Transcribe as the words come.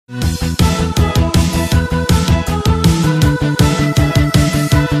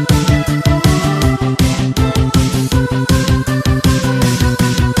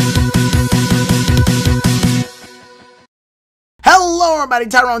everybody,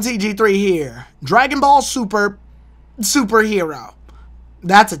 Tyrone TG3 here. Dragon Ball Super Superhero.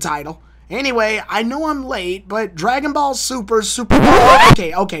 That's a title. Anyway, I know I'm late, but Dragon Ball Super.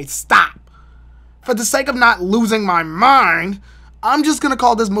 Okay, stop. For the sake of not losing my mind, I'm just gonna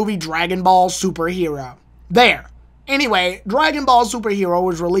call this movie Dragon Ball Superhero. There. Anyway, Dragon Ball Superhero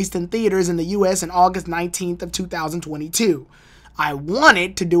was released in theaters in the US on August 19th of 2022. I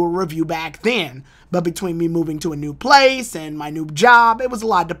wanted to do a review back then, but between me moving to a new place and my new job, it was a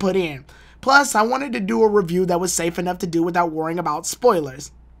lot to put in. Plus, I wanted to do a review that was safe enough to do without worrying about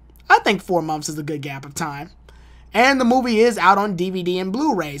spoilers. I think 4 months is a good gap of time. And the movie is out on DVD and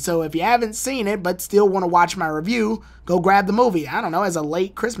Blu-ray, so if you haven't seen it but still want to watch my review, go grab the movie, I don't know, as a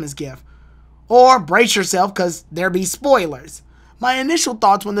late Christmas gift. Or brace yourself, because there be spoilers. My initial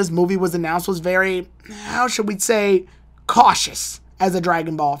thoughts when this movie was announced was very, how should we say, cautious as a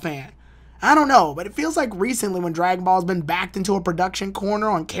Dragon Ball fan. I don't know, but it feels like recently when Dragon Ball has been backed into a production corner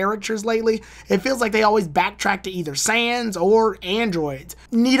on characters lately, it feels like they always backtrack to either Saiyans or androids.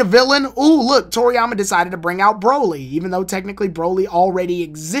 Need a villain? Ooh, look, Toriyama decided to bring out Broly, even though technically Broly already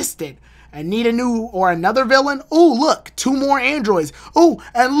existed. And need a new or another villain? Ooh, look, 2 more androids. Ooh,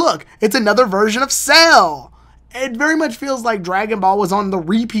 and look, it's another version of Cell. It very much feels like Dragon Ball was on the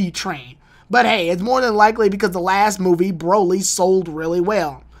repeat train. But hey, it's more than likely because the last movie, Broly, sold really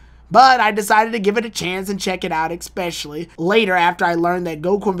well. But I decided to give it a chance and check it out, especially later after I learned that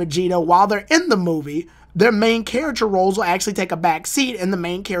Goku and Vegeta, while they're in the movie, their main character roles will actually take a back seat, and the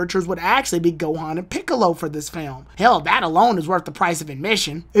main characters would actually be Gohan and Piccolo for this film. Hell, that alone is worth the price of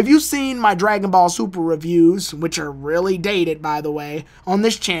admission. If you've seen my Dragon Ball Super reviews, which are really dated by the way, on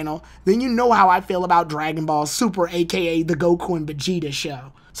this channel, then you know how I feel about Dragon Ball Super, aka the Goku and Vegeta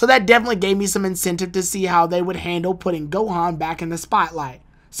show. So that definitely gave me some incentive to see how they would handle putting Gohan back in the spotlight.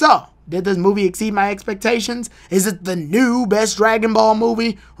 So, did this movie exceed my expectations? Is it the new best Dragon Ball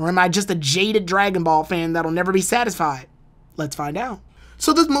movie? Or am I just a jaded Dragon Ball fan that'll never be satisfied? Let's find out.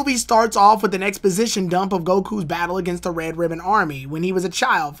 So this movie starts off with an exposition dump of Goku's battle against the Red Ribbon Army when he was a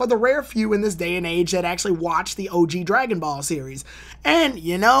child, for the rare few in this day and age that actually watched the OG Dragon Ball series. And,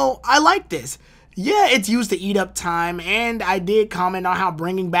 you know, I like this. Yeah, it's used to eat up time, and I did comment on how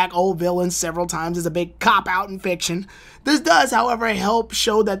bringing back old villains several times is a big cop-out in fiction. This does, however, help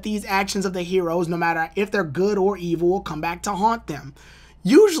show that these actions of the heroes, no matter if they're good or evil, will come back to haunt them.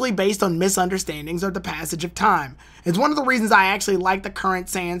 Usually based on misunderstandings or the passage of time. It's one of the reasons I actually like the current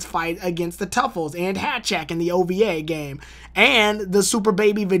Saiyans fight against the Tuffles and Hatchak in the OVA game, and the Super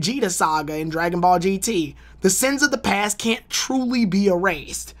Baby Vegeta saga in Dragon Ball GT. The sins of the past can't truly be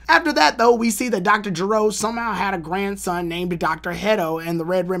erased. After that though, we see that Dr. Gero somehow had a grandson named Dr. Hedo, and the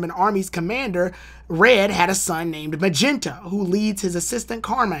Red Ribbon Army's commander, Red, had a son named Magenta, who leads his assistant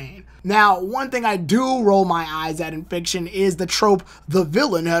Carmine. Now, one thing I do roll my eyes at in fiction is the trope, the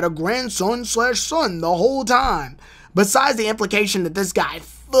villain had a grandson/son the whole time. Besides the implication that this guy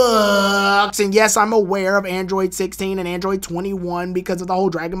fucks, and yes, I'm aware of Android 16 and Android 21 because of the whole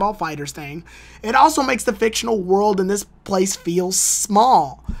Dragon Ball FighterZ thing, it also makes the fictional world in this place feel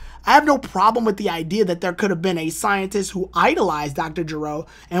small. I have no problem with the idea that there could have been a scientist who idolized Dr. Gero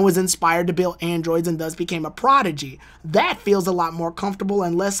and was inspired to build androids and thus became a prodigy. That feels a lot more comfortable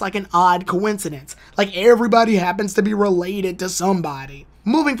and less like an odd coincidence, like everybody happens to be related to somebody.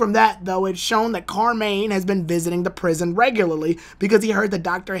 Moving from that, though, it's shown that Carmine has been visiting the prison regularly because he heard that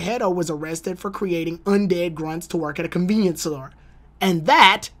Dr. Hedo was arrested for creating undead grunts to work at a convenience store. And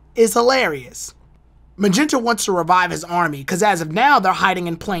that is hilarious. Magenta wants to revive his army because as of now they're hiding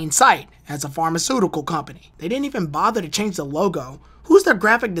in plain sight as a pharmaceutical company. They didn't even bother to change the logo. Who's their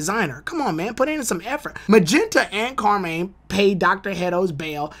graphic designer? Come on, man, put in some effort. Magenta and Carmine paid Dr. Hedo's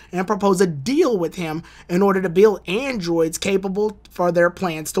bail and proposed a deal with him in order to build androids capable for their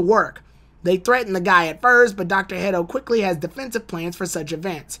plans to work. They threaten the guy at first, but Dr. Hedo quickly has defensive plans for such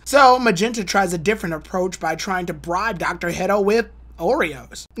events. So Magenta tries a different approach by trying to bribe Dr. Hedo with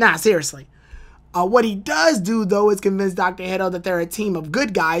Oreos. Nah, seriously. What he does do, though, is convince Dr. Hedo that they're a team of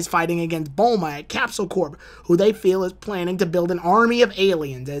good guys fighting against Bulma at Capsule Corp, who they feel is planning to build an army of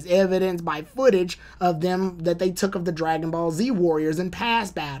aliens, as evidenced by footage of them that they took of the Dragon Ball Z warriors in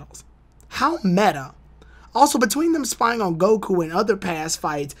past battles. How meta. Also, between them spying on Goku in other past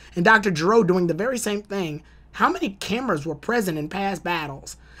fights, and Dr. Gero doing the very same thing, how many cameras were present in past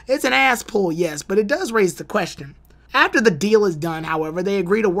battles? It's an ass pull, yes, but it does raise the question. After the deal is done, however, they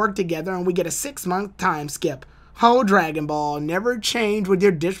agree to work together and we get a 6-month time skip. Oh, Dragon Ball, never change with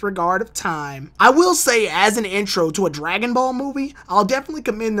your disregard of time. I will say, as an intro to a Dragon Ball movie, I'll definitely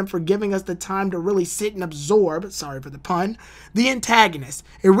commend them for giving us the time to really sit and absorb, sorry for the pun, the antagonist.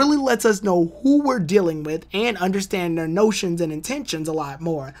 It really lets us know who we're dealing with and understand their notions and intentions a lot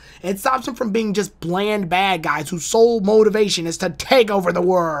more. It stops them from being just bland bad guys whose sole motivation is to take over the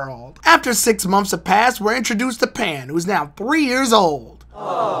world. After 6 months have passed, we're introduced to Pan, who's now 3 years old.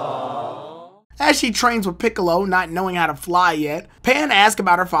 Aww. As she trains with Piccolo, not knowing how to fly yet, Pan asks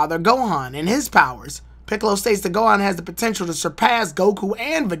about her father Gohan and his powers. Piccolo states that Gohan has the potential to surpass Goku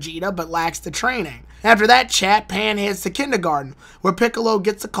and Vegeta, but lacks the training. After that chat, Pan heads to kindergarten, where Piccolo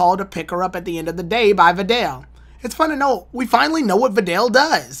gets a call to pick her up at the end of the day by Videl. It's fun to know, we finally know what Videl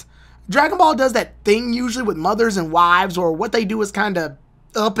does. Dragon Ball does that thing usually with mothers and wives, or what they do is kinda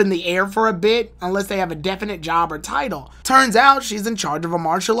up in the air for a bit, unless they have a definite job or title. Turns out she's in charge of a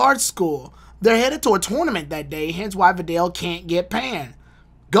martial arts school. They're headed to a tournament that day, hence why Videl can't get Pan.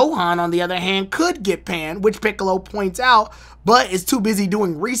 Gohan, on the other hand, could get Pan, which Piccolo points out, but is too busy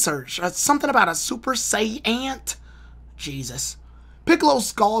doing research. Something about a Super Saiyan ant? Jesus. Piccolo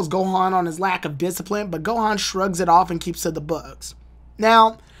scolds Gohan on his lack of discipline, but Gohan shrugs it off and keeps to the books.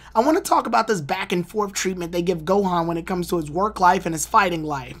 Now, I want to talk about this back and forth treatment they give Gohan when it comes to his work life and his fighting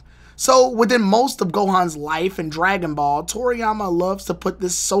life. So, within most of Gohan's life in Dragon Ball, Toriyama loves to put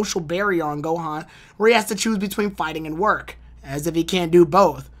this social barrier on Gohan where he has to choose between fighting and work, as if he can't do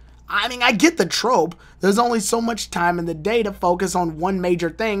both. I mean, I get the trope. There's only so much time in the day to focus on one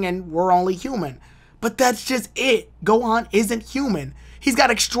major thing and we're only human. But that's just it. Gohan isn't human. He's got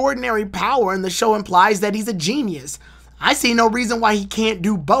extraordinary power and the show implies that he's a genius. I see no reason why he can't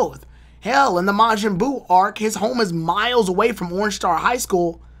do both. Hell, in the Majin Buu arc, his home is miles away from Orange Star High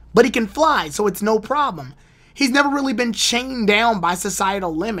School, but he can fly, so it's no problem. He's never really been chained down by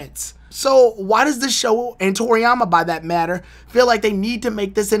societal limits. So why does the show, and Toriyama by that matter, feel like they need to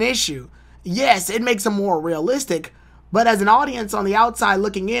make this an issue? Yes, it makes him more realistic, but as an audience on the outside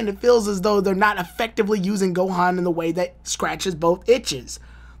looking in, it feels as though they're not effectively using Gohan in the way that scratches both itches.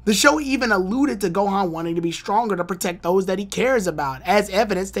 The show even alluded to Gohan wanting to be stronger to protect those that he cares about, as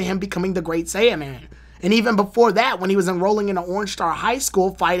evidence to him becoming the Great Saiyaman. And even before that, when he was enrolling in an Orange Star High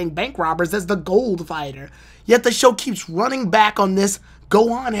School fighting bank robbers as the Gold Fighter. Yet the show keeps running back on this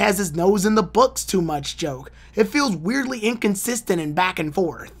Gohan has his nose in the books too much joke. It feels weirdly inconsistent and back and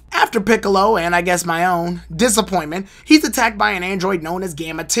forth. After Piccolo, and I guess my own, disappointment, he's attacked by an android known as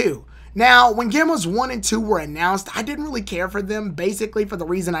Gamma 2. Now, when Gammas 1 and 2 were announced, I didn't really care for them, basically for the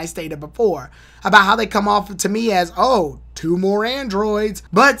reason I stated before, about how they come off to me as, oh, 2 more androids.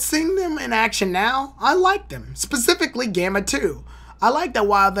 But seeing them in action now, I like them, specifically Gamma 2. I like that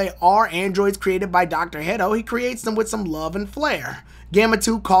while they are androids created by Dr. Hedo, he creates them with some love and flair. Gamma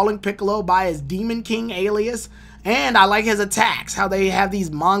 2 calling Piccolo by his Demon King alias, and I like his attacks, how they have these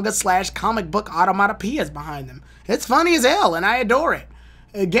manga/comic book automatopoeias behind them. It's funny as hell, and I adore it.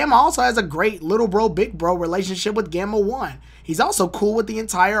 Gamma also has a great little bro big bro relationship with Gamma 1. He's also cool with the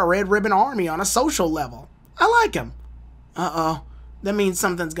entire Red Ribbon Army on a social level. I like him. Uh-oh. That means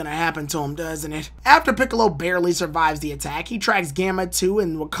something's gonna happen to him, doesn't it? After Piccolo barely survives the attack, he tracks Gamma 2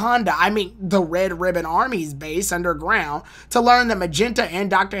 in Wakanda, the Red Ribbon Army's base underground, to learn that Magenta and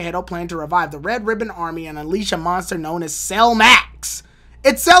Dr. Hedo plan to revive the Red Ribbon Army and unleash a monster known as Cell Max.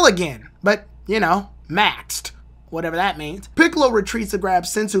 It's Cell again, but, you know, maxed. Whatever that means. Piccolo retreats to grab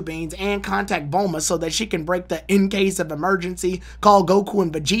sensu beans and contact Bulma so that she can break the in case of emergency call Goku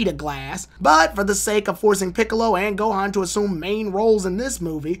and Vegeta glass. But for the sake of forcing Piccolo and Gohan to assume main roles in this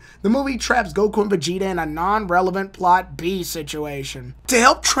movie, the movie traps Goku and Vegeta in a non-relevant plot B situation. To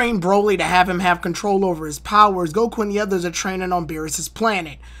help train Broly to have him have control over his powers, Goku and the others are training on Beerus'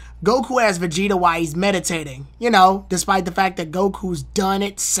 planet. Goku asks Vegeta why he's meditating. You know, despite the fact that Goku's done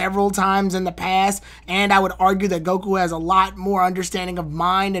it several times in the past, and I would argue that Goku has a lot more understanding of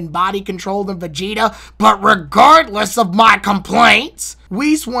mind and body control than Vegeta, but regardless of my complaints,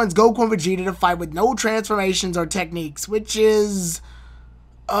 Whis wants Goku and Vegeta to fight with no transformations or techniques, which is...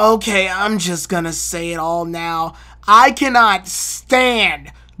 okay, I'm just gonna say it all now. I cannot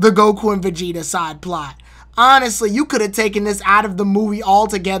stand the Goku and Vegeta side plot. Honestly, you could have taken this out of the movie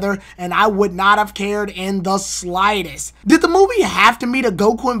altogether and I would not have cared in the slightest. Did the movie have to meet a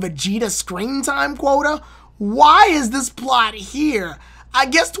Goku and Vegeta screen time quota? Why is this plot here? I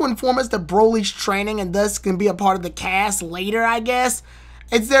guess to inform us that Broly's training and thus can be a part of the cast later, I guess.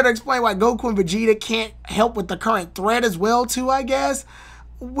 It's there to explain why Goku and Vegeta can't help with the current threat as well too, I guess.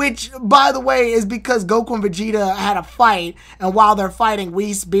 Which, by the way, is because Goku and Vegeta had a fight, and while they're fighting,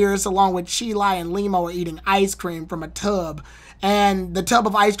 Whis, Beerus, along with Chi-Lai and Limo are eating ice cream from a tub. and the tub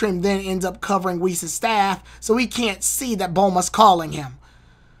of ice cream then ends up covering Whis' staff, so he can't see that Bulma's calling him.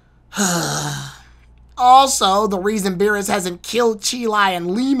 Also, the reason Beerus hasn't killed Chi-Lai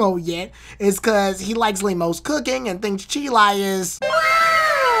and Limo yet is because he likes Limo's cooking and thinks Chi-Lai is...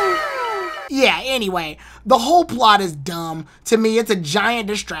 Yeah, anyway, the whole plot is dumb. To me, it's a giant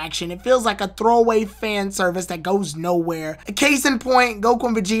distraction. It feels like a throwaway fan service that goes nowhere. A case in point, Goku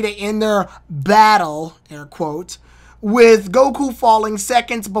and Vegeta in their battle, air quotes, with Goku falling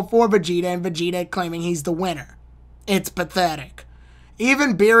seconds before Vegeta and Vegeta claiming he's the winner. It's pathetic.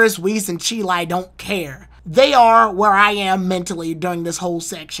 Even Beerus, Whis, and Chi-Lai don't care. They are where I am mentally during this whole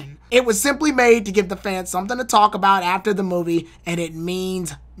section. It was simply made to give the fans something to talk about after the movie, and it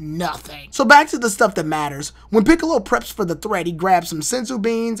means nothing. So back to the stuff that matters. When Piccolo preps for the threat, he grabs some senzu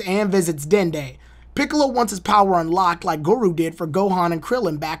beans and visits Dende. Piccolo wants his power unlocked like Guru did for Gohan and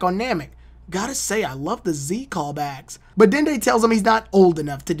Krillin back on Namek. Gotta say, I love the Z callbacks. But Dende tells him he's not old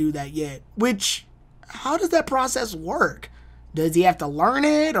enough to do that yet, which, how does that process work? Does he have to learn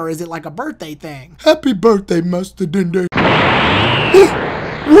it, or is it like a birthday thing? Happy birthday, Master Dende.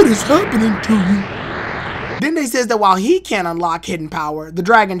 What is happening to you? Dende says that while he can't unlock hidden power, the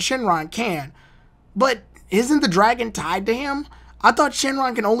dragon Shenron can. But isn't the dragon tied to him? I thought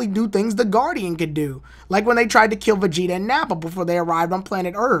Shenron can only do things the Guardian could do, like when they tried to kill Vegeta and Nappa before they arrived on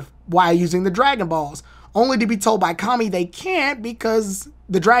planet Earth while using the Dragon Balls, only to be told by Kami they can't because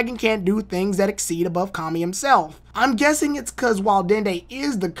the dragon can't do things that exceed above Kami himself. I'm guessing it's because while Dende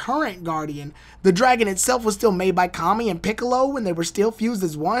is the current Guardian, the dragon itself was still made by Kami and Piccolo when they were still fused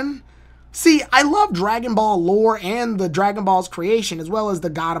as one. See, I love Dragon Ball lore and the Dragon Ball's creation as well as the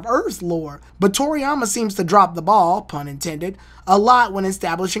God of Earth's lore, but Toriyama seems to drop the ball, pun intended, a lot when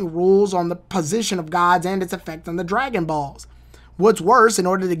establishing rules on the position of gods and its effect on the Dragon Balls. What's worse, in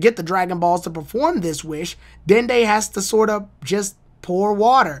order to get the Dragon Balls to perform this wish, Dende has to sort of just pour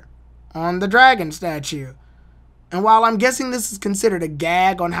water on the dragon statue. And while I'm guessing this is considered a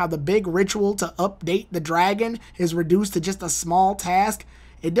gag on how the big ritual to update the dragon is reduced to just a small task,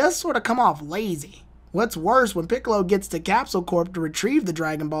 it does sort of come off lazy. What's worse, when Piccolo gets to Capsule Corp to retrieve the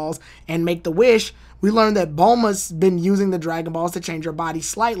Dragon Balls and make the wish, we learn that Bulma's been using the Dragon Balls to change her body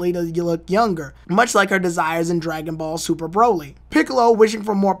slightly to look younger, much like her desires in Dragon Ball Super Broly. Piccolo wishing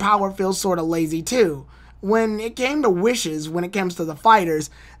for more power feels sort of lazy too. When it came to wishes, when it comes to the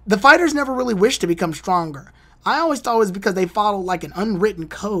fighters never really wished to become stronger. I always thought it was because they followed like an unwritten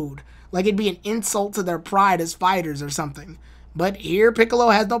code, like it'd be an insult to their pride as fighters or something. But here, Piccolo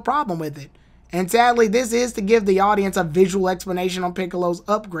has no problem with it. And sadly, this is to give the audience a visual explanation on Piccolo's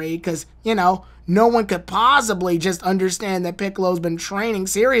upgrade, because, you know, no one could possibly just understand that Piccolo's been training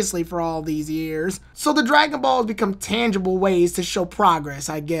seriously for all these years. So the Dragon Balls become tangible ways to show progress,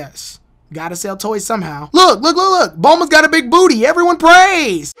 I guess. Gotta sell toys somehow. Look! Bulma's got a big booty! Everyone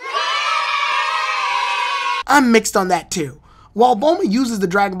praise! I'm mixed on that too. While Bulma uses the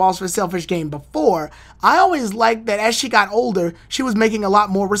Dragon Balls for selfish gain before, I always liked that as she got older, she was making a lot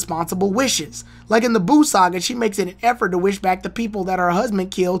more responsible wishes. Like in the Buu Saga, she makes it an effort to wish back the people that her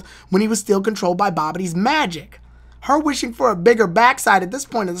husband killed when he was still controlled by Babidi's magic. Her wishing for a bigger backside at this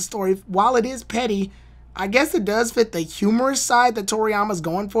point in the story, while it is petty, I guess it does fit the humorous side that Toriyama's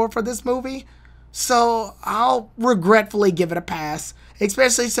going for this movie. So I'll regretfully give it a pass,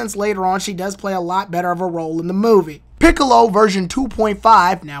 especially since later on she does play a lot better of a role in the movie. Piccolo version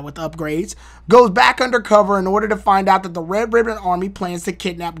 2.5, now with upgrades, goes back undercover in order to find out that the Red Ribbon Army plans to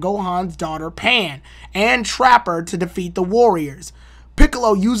kidnap Gohan's daughter Pan and trap her to defeat the warriors.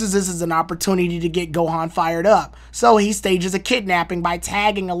 Piccolo uses this as an opportunity to get Gohan fired up, so he stages a kidnapping by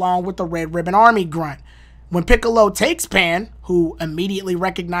tagging along with the Red Ribbon Army grunt. When Piccolo takes Pan, who immediately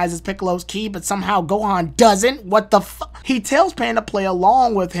recognizes Piccolo's ki, but somehow Gohan doesn't, what the fuck? He tells Pan to play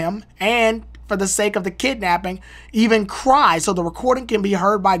along with him and, for the sake of the kidnapping, even cry so the recording can be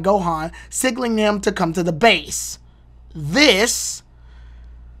heard by Gohan, signaling him to come to the base. This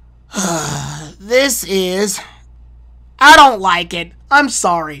is... I don't like it. I'm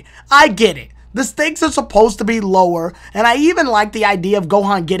sorry. I get it. The stakes are supposed to be lower, and I even like the idea of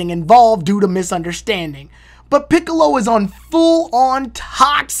Gohan getting involved due to misunderstanding. But Piccolo is on full-on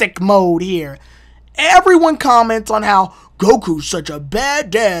toxic mode here. Everyone comments on how Goku's such a bad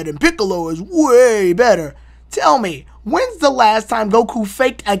dad and Piccolo is way better. Tell me, when's the last time Goku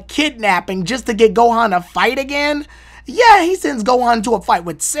faked a kidnapping just to get Gohan to fight again? Yeah, he sends Gohan to a fight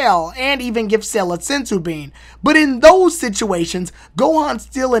with Cell, and even gives Cell a senzu bean. But in those situations, Gohan's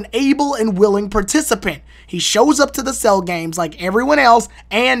still an able and willing participant. He shows up to the Cell games like everyone else,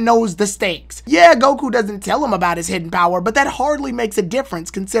 and knows the stakes. Yeah, Goku doesn't tell him about his hidden power, but that hardly makes a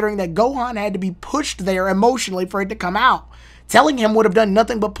difference considering that Gohan had to be pushed there emotionally for it to come out. Telling him would have done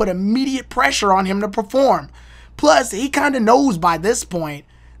nothing but put immediate pressure on him to perform. Plus, he kinda knows by this point.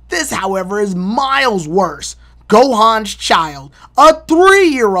 This, however, is miles worse. Gohan's child, a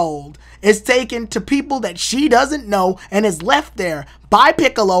 3-year-old, is taken to people that she doesn't know and is left there by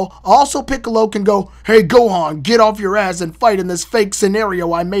Piccolo. Also, Piccolo can go, "Hey Gohan, get off your ass and fight in this fake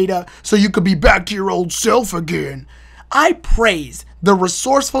scenario I made up so you could be back to your old self again." I praise the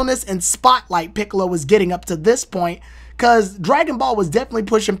resourcefulness and spotlight Piccolo was getting up to this point, because Dragon Ball was definitely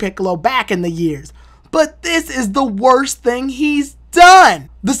pushing Piccolo back in the years. But this is the worst thing he's done.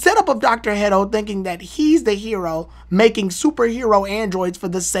 The setup of Dr. Hedo thinking that he's the hero, making superhero androids for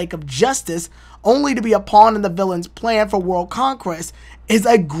the sake of justice, only to be a pawn in the villain's plan for world conquest, is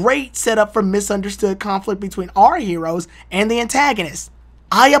a great setup for misunderstood conflict between our heroes and the antagonists.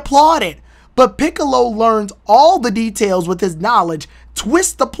 I applaud it. But Piccolo learns all the details with his knowledge,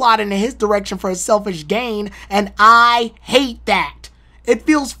 twists the plot into his direction for his selfish gain, and I hate that. It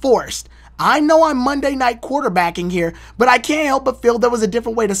feels forced. I know I'm Monday night quarterbacking here, but I can't help but feel there was a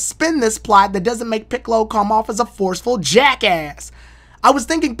different way to spin this plot that doesn't make Piccolo come off as a forceful jackass. I was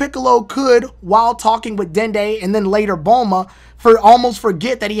thinking Piccolo could, while talking with Dende and then later Bulma, almost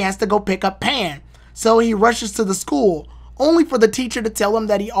forget that he has to go pick up Pan. So he rushes to the school, only for the teacher to tell him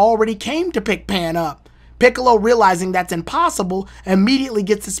that he already came to pick Pan up. Piccolo, realizing that's impossible, immediately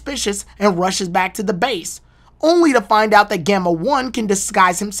gets suspicious and rushes back to the base, only to find out that Gamma 1 can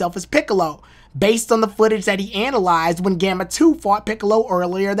disguise himself as Piccolo, based on the footage that he analyzed when Gamma 2 fought Piccolo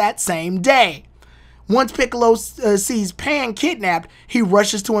earlier that same day. Once Piccolo sees Pan kidnapped, he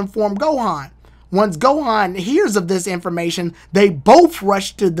rushes to inform Gohan. Once Gohan hears of this information, they both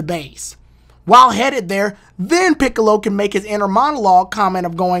rush to the base. While headed there, then Piccolo can make his inner monologue comment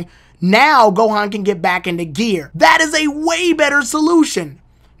of going, "Now Gohan can get back into gear." That is a way better solution.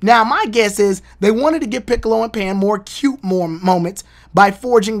 Now, my guess is they wanted to give Piccolo and Pan more cute moments by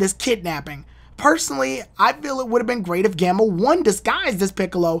forging this kidnapping. Personally, I feel it would have been great if Gamma 1 disguised as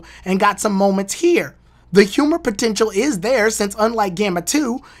Piccolo and got some moments here. The humor potential is there since, unlike Gamma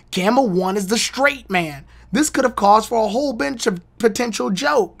 2, Gamma 1 is the straight man. This could have caused for a whole bunch of potential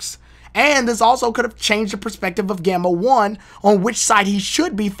jokes. And this also could have changed the perspective of Gamma 1 on which side he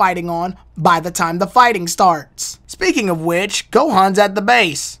should be fighting on by the time the fighting starts. Speaking of which, Gohan's at the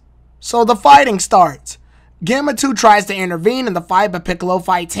base, so the fighting starts. Gamma 2 tries to intervene in the fight, but Piccolo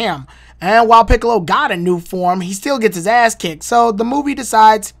fights him. And while Piccolo got a new form, he still gets his ass kicked, so the movie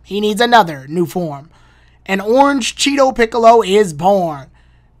decides he needs another new form. An orange Cheeto Piccolo is born,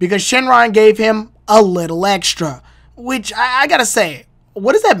 because Shenron gave him a little extra. Which, I gotta say,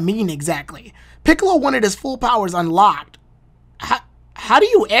 what does that mean exactly? Piccolo wanted his full powers unlocked. How do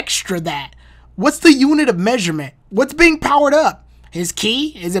you extra that? What's the unit of measurement? What's being powered up? His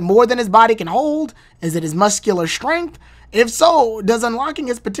ki? Is it more than his body can hold? Is it his muscular strength? If so, does unlocking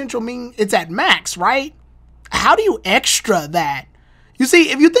his potential mean it's at max, right? How do you extra that? You see,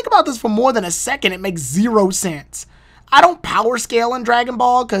 if you think about this for more than a second, it makes zero sense. I don't power scale in Dragon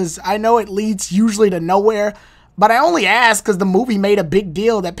Ball because I know it leads usually to nowhere, but I only ask because the movie made a big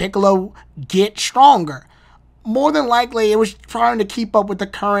deal that Piccolo get stronger. More than likely, it was trying to keep up with the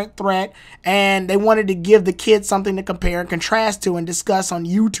current threat, and they wanted to give the kids something to compare and contrast to and discuss on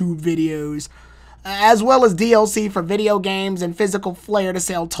YouTube videos, as well as DLC for video games and physical flair to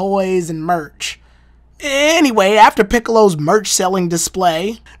sell toys and merch. Anyway, after Piccolo's merch-selling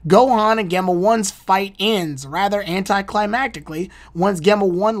display, Gohan and Gamma 1's fight ends, rather anticlimactically, once Gamma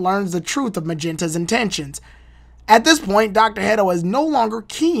 1 learns the truth of Magenta's intentions. At this point, Dr. Hedo is no longer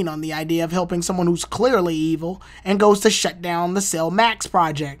keen on the idea of helping someone who's clearly evil and goes to shut down the Cell Max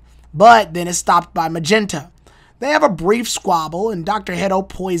project, but then is stopped by Magenta. They have a brief squabble and Dr. Hedo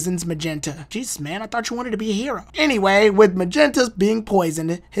poisons Magenta. Jesus, man, I thought you wanted to be a hero. Anyway, with Magenta being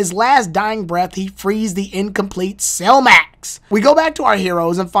poisoned, his last dying breath, he frees the incomplete Cell Max. We go back to our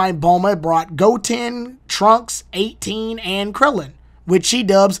heroes and find Bulma brought Goten, Trunks, 18, and Krillin, which she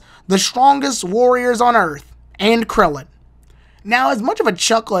dubs the strongest warriors on Earth. And Krillin. Now, as much of a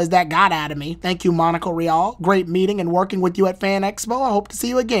chuckle as that got out of me, thank you, Monaco Real. Great meeting and working with you at Fan Expo. I hope to see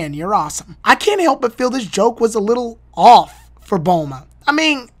you again. You're awesome. I can't help but feel this joke was a little off for Bulma. I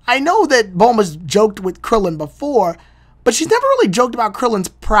mean, I know that Bulma's joked with Krillin before, but she's never really joked about Krillin's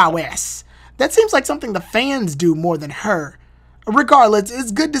prowess. That seems like something the fans do more than her. Regardless,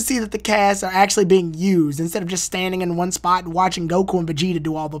 it's good to see that the cast are actually being used instead of just standing in one spot and watching Goku and Vegeta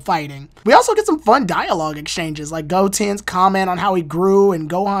do all the fighting. We also get some fun dialogue exchanges, like Goten's comment on how he grew and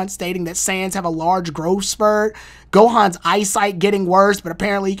Gohan stating that Saiyans have a large growth spurt, Gohan's eyesight getting worse, but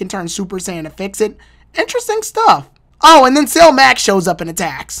apparently he can turn Super Saiyan to fix it. Interesting stuff. Oh, and then Cell Max shows up and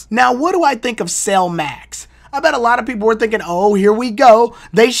attacks. Now, what do I think of Cell Max? I bet a lot of people were thinking, oh, here we go.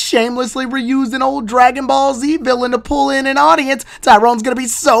 They shamelessly reused an old Dragon Ball Z villain to pull in an audience. Tyrone's gonna be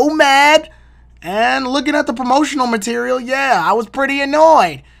so mad. And looking at the promotional material, yeah, I was pretty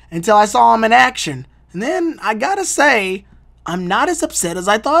annoyed until I saw him in action. And then, I gotta say, I'm not as upset as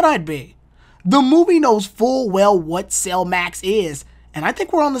I thought I'd be. The movie knows full well what Cell Max is, and I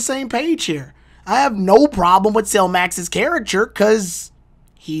think we're on the same page here. I have no problem with Cell Max's character, cause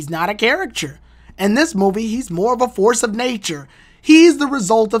he's not a character. In this movie, he's more of a force of nature. He's the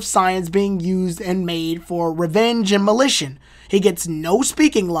result of science being used and made for revenge and malicious. He gets no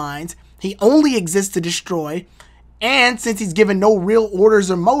speaking lines, he only exists to destroy, and since he's given no real orders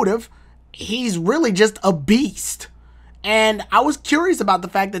or motive, he's really just a beast. And I was curious about the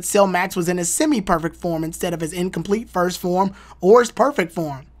fact that Cell Max was in his semi-perfect form instead of his incomplete first form or his perfect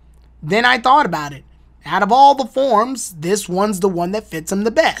form. Then I thought about it. Out of all the forms, this one's the one that fits him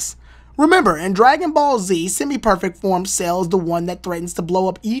the best. Remember, in Dragon Ball Z, semi-perfect form Cell is the one that threatens to blow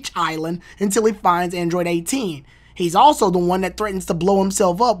up each island until he finds Android 18. He's also the one that threatens to blow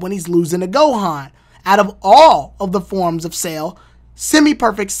himself up when he's losing to Gohan. Out of all of the forms of Cell,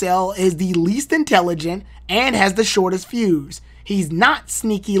 semi-perfect Cell is the least intelligent and has the shortest fuse. He's not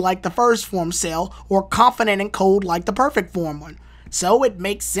sneaky like the first form Cell or confident and cold like the perfect form one. So it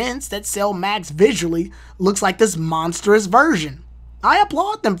makes sense that Cell Max visually looks like this monstrous version. I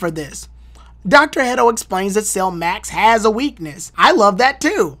applaud them for this. Dr. Hedo explains that Cell Max has a weakness. I love that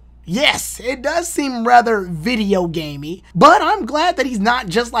too. Yes, it does seem rather video gamey, but I'm glad that he's not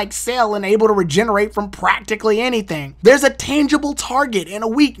just like Cell and able to regenerate from practically anything. There's a tangible target and a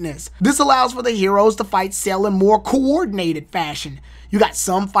weakness. This allows for the heroes to fight Cell in more coordinated fashion. You got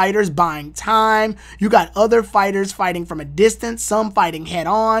some fighters buying time, you got other fighters fighting from a distance, some fighting head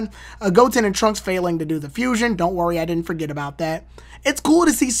on, Goten and Trunks failing to do the fusion. Don't worry, I didn't forget about that. It's cool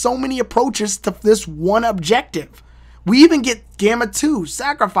to see so many approaches to this one objective. We even get Gamma 2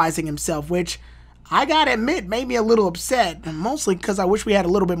 sacrificing himself, which I gotta admit made me a little upset, mostly because I wish we had a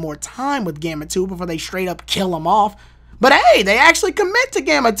little bit more time with Gamma 2 before they straight up kill him off. But hey, they actually commit to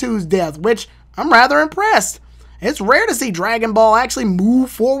Gamma 2's death, which I'm rather impressed. It's rare to see Dragon Ball actually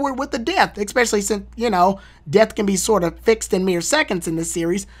move forward with the death, especially since, you know, death can be sort of fixed in mere seconds in this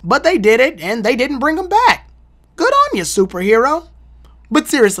series. But they did it, and they didn't bring him back. Good on you, superhero. But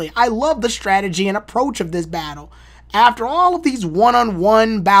seriously, I love the strategy and approach of this battle. After all of these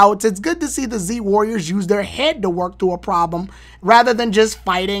one-on-one bouts, it's good to see the Z Warriors use their head to work through a problem, rather than just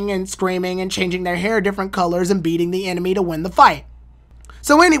fighting and screaming and changing their hair different colors and beating the enemy to win the fight.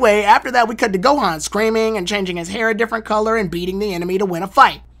 So anyway, after that we cut to Gohan screaming and changing his hair a different color and beating the enemy to win a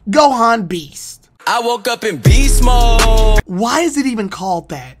fight. Gohan Beast. I woke up in beast mode. Why is it even called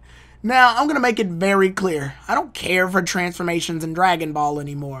that? Now, I'm going to make it very clear. I don't care for transformations in Dragon Ball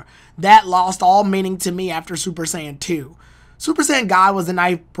anymore. That lost all meaning to me after Super Saiyan 2. Super Saiyan God was a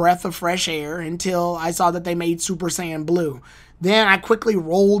nice breath of fresh air until I saw that they made Super Saiyan Blue. Then I quickly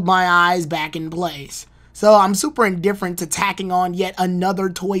rolled my eyes back in place. So I'm super indifferent to tacking on yet another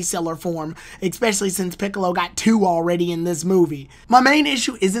toy seller form, especially since Piccolo got 2 already in this movie. My main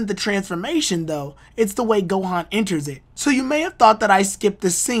issue isn't the transformation though, it's the way Gohan enters it. So you may have thought that I skipped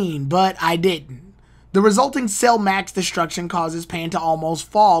the scene, but I didn't. The resulting Cell Max destruction causes Pan to almost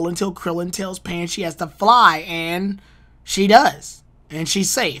fall until Krillin tells Pan she has to fly, and she does. And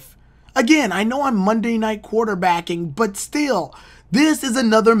she's safe. Again, I know I'm Monday night quarterbacking, but still, this is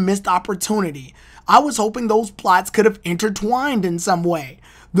another missed opportunity. I was hoping those plots could have intertwined in some way.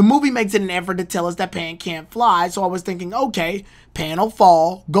 The movie makes it an effort to tell us that Pan can't fly, so I was thinking, okay, Pan will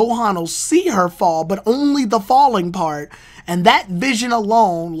fall, Gohan will see her fall, but only the falling part, and that vision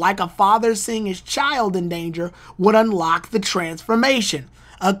alone, like a father seeing his child in danger, would unlock the transformation.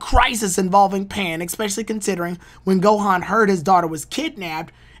 A crisis involving Pan, especially considering when Gohan heard his daughter was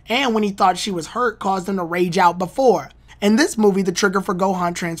kidnapped, and when he thought she was hurt caused him to rage out before. In this movie, the trigger for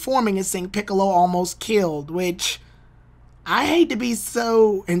Gohan transforming is seeing Piccolo almost killed, which I hate to be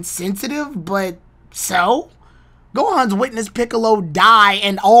so insensitive, but so? Gohan's witnessed Piccolo die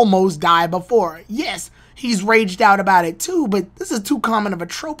and almost die before. Yes, he's raged out about it too, but this is too common of a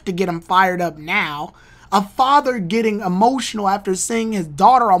trope to get him fired up now. A father getting emotional after seeing his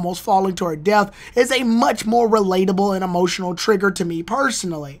daughter almost falling to her death is a much more relatable and emotional trigger to me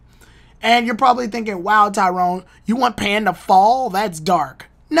personally. And you're probably thinking, wow, Tyrone, you want Pan to fall? That's dark.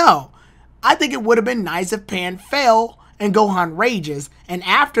 No, I think it would have been nice if Pan fell and Gohan rages, and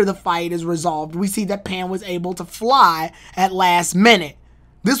after the fight is resolved, we see that Pan was able to fly at last minute.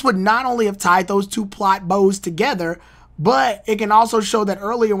 This would not only have tied those two plot bows together, But it can also show that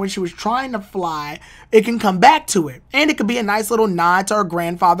earlier when she was trying to fly, it can come back to it. And it could be a nice little nod to her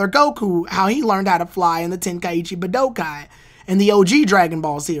grandfather Goku, how he learned how to fly in the Tenkaichi Budokai in the OG Dragon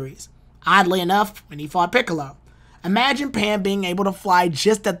Ball series. Oddly enough, when he fought Piccolo. Imagine Pan being able to fly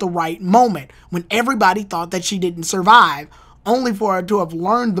just at the right moment, when everybody thought that she didn't survive, only for her to have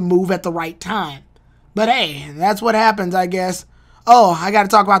learned the move at the right time. But hey, that's what happens, I guess. Oh, I gotta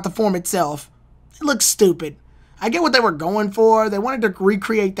talk about the form itself. It looks stupid. I get what they were going for. They wanted to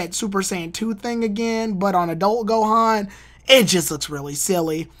recreate that Super Saiyan 2 thing again, but on adult Gohan, it just looks really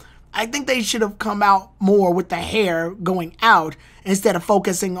silly. I think they should have come out more with the hair going out instead of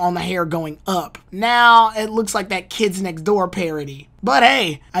focusing on the hair going up. Now, it looks like that Kids Next Door parody. But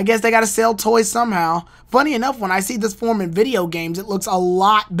hey, I guess they gotta sell toys somehow. Funny enough, when I see this form in video games, it looks a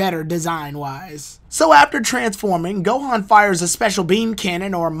lot better design-wise. So after transforming, Gohan fires a special beam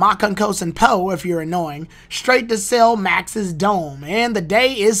cannon, or Makankosen Po if you're annoying, straight to Cell Max's dome, and the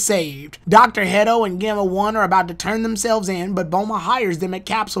day is saved. Dr. Hedo and Gamma 1 are about to turn themselves in, but Bulma hires them at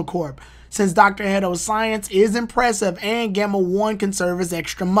Capsule Corp, since Dr. Hedo's science is impressive and Gamma 1 can serve as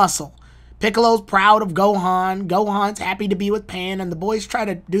extra muscle. Piccolo's proud of Gohan, Gohan's happy to be with Pan, and the boys try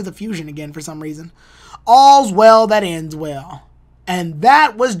to do the fusion again for some reason. All's well that ends well. And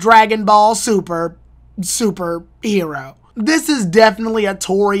that was Dragon Ball Super Hero. This is definitely a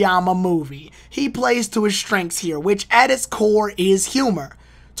Toriyama movie. He plays to his strengths here, which at its core is humor.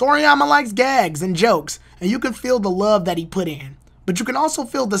 Toriyama likes gags and jokes, and you can feel the love that he put in. But you can also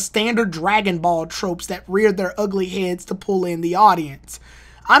feel the standard Dragon Ball tropes that reared their ugly heads to pull in the audience.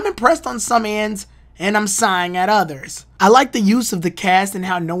 I'm impressed on some ends, and I'm sighing at others. I like the use of the cast and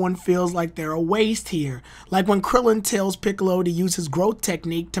how no one feels like they're a waste here, like when Krillin tells Piccolo to use his growth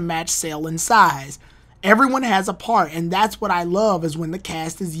technique to match Cell in size. Everyone has a part, and that's what I love is when the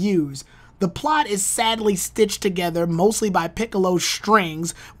cast is used. The plot is sadly stitched together mostly by Piccolo's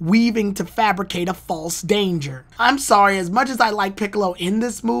strings weaving to fabricate a false danger. I'm sorry, as much as I like Piccolo in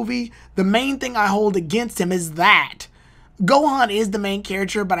this movie, the main thing I hold against him is that Gohan is the main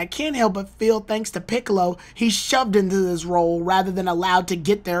character, but I can't help but feel thanks to Piccolo, he's shoved into this role rather than allowed to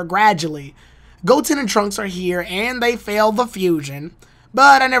get there gradually. Goten and Trunks are here, and they fail the fusion.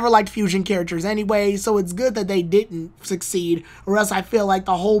 But I never liked fusion characters anyway, so it's good that they didn't succeed, or else I feel like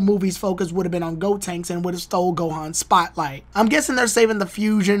the whole movie's focus would have been on Gotenks and would have stole Gohan's spotlight. I'm guessing they're saving the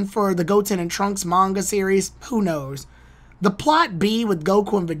fusion for the Goten and Trunks manga series, who knows. The plot B with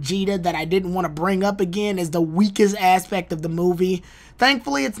Goku and Vegeta that I didn't want to bring up again is the weakest aspect of the movie.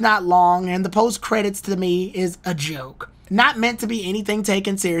 Thankfully it's not long, and the post-credits to me is a joke. Not meant to be anything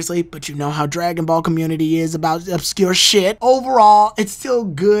taken seriously, but you know how Dragon Ball community is about obscure shit. Overall, it's still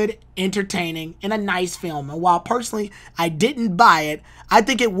good, entertaining, and a nice film. And while personally I didn't buy it, I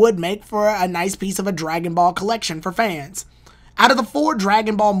think it would make for a nice piece of a Dragon Ball collection for fans. Out of the 4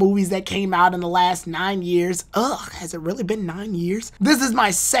 Dragon Ball movies that came out in the last 9 years, has it really been 9 years? This is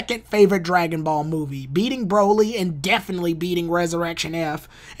my second favorite Dragon Ball movie, beating Broly and definitely beating Resurrection F,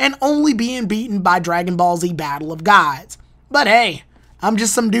 and only being beaten by Dragon Ball Z Battle of Gods. But hey, I'm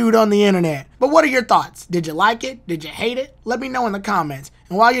just some dude on the internet. But what are your thoughts? Did you like it? Did you hate it? Let me know in the comments.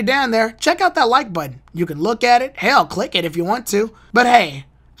 And while you're down there, check out that like button. You can look at it, hell, click it if you want to. But hey,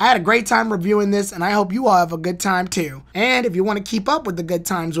 I had a great time reviewing this, and I hope you all have a good time too. And if you want to keep up with the good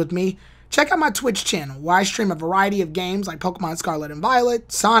times with me, check out my Twitch channel, where I stream a variety of games like Pokemon Scarlet and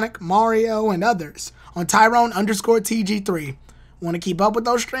Violet, Sonic, Mario, and others on Tyrone_TG3. Want to keep up with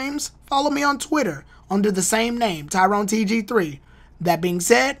those streams? Follow me on Twitter under the same name, TyroneTG3. That being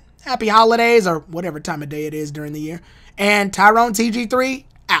said, happy holidays, or whatever time of day it is during the year, and TyroneTG3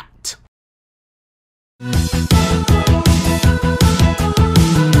 out.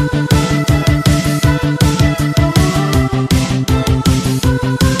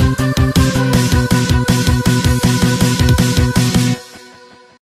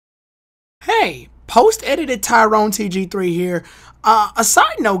 Hey, post-edited Tyrone TG3 here. A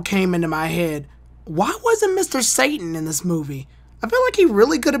side note came into my head. Why wasn't Mr. Satan in this movie? I feel like he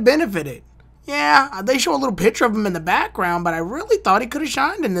really could have benefited. Yeah, they show a little picture of him in the background, but I really thought he could have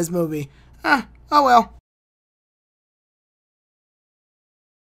shined in this movie. Oh well.